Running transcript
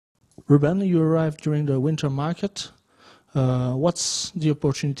Ruben, you arrived during the winter market. What's the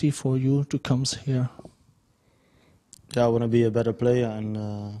opportunity for you to come here? Yeah, I want to be a better player, and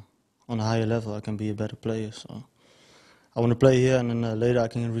on a higher level I can be a better player. So I want to play here, and then later I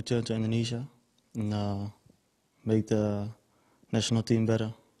can return to Indonesia and make the national team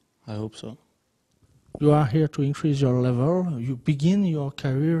better. I hope so. You are here to increase your level. You begin your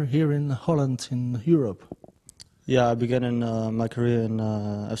career here in Holland, in Europe. Yeah, I began in my career in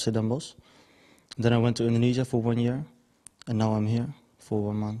FC Den Bosch. Then I went to Indonesia for 1 year, and now I'm here for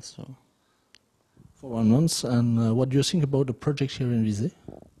 1 month. So. For 1 month, and what do you think about the project here in Visé?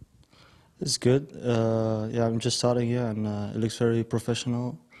 It's good. Yeah, I'm just starting here, and it looks very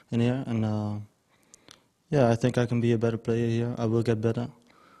professional in here. And yeah, I think I can be a better player here. I will get better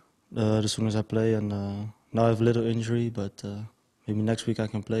as soon as I play. And now I have a little injury, but maybe next week I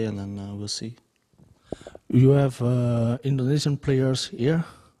can play, and then we'll see. You have Indonesian players here,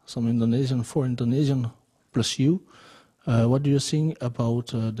 some Indonesian, 4 Indonesian plus you. What do you think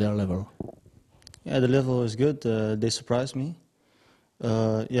about their level? Yeah, the level is good. They surprised me.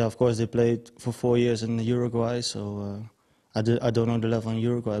 Yeah, of course they played for 4 years in Uruguay, so I don't know the level in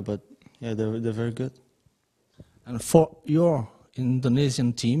Uruguay, but yeah, they're very good. And for your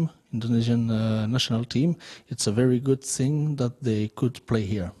Indonesian team, Indonesian national team, it's a very good thing that they could play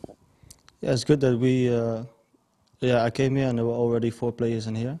here. Yeah, it's good that yeah, I came here and there were already 4 players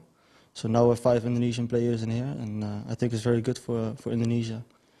in here. So now we're 5 Indonesian players in here, and I think it's very good for Indonesia,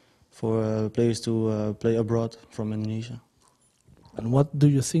 for players to play abroad from Indonesia. And what do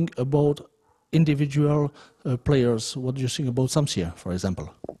you think about individual players? What do you think about Samsier, for example?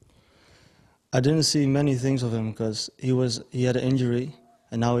 I didn't see many things of him because he had an injury,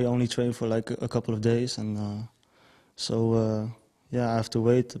 and now he only trained for like a couple of days, and so yeah, I have to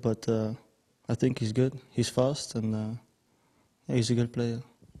wait, but I think he's good. He's fast, and yeah, he's a good player.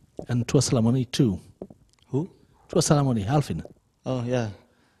 And Tuasalamoni too. Who? Tuasalamoni, Alvin. Oh yeah,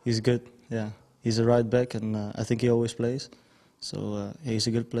 he's good. Yeah, he's a right back, and I think he always plays. So he's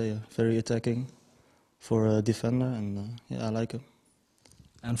a good player, very attacking for a defender, and yeah, I like him.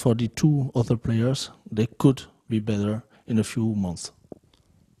 And for the 2 other players, they could be better in a few months.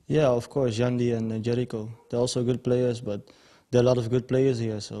 Yeah, of course, Yandi and Jericho. They're also good players, but there are a lot of good players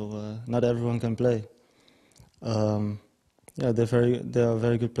here, so not everyone can play. Yeah, they're a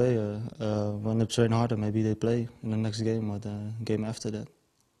very good player. When they train harder, maybe they play in the next game or the game after that.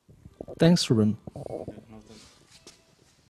 Thanks, Ruben.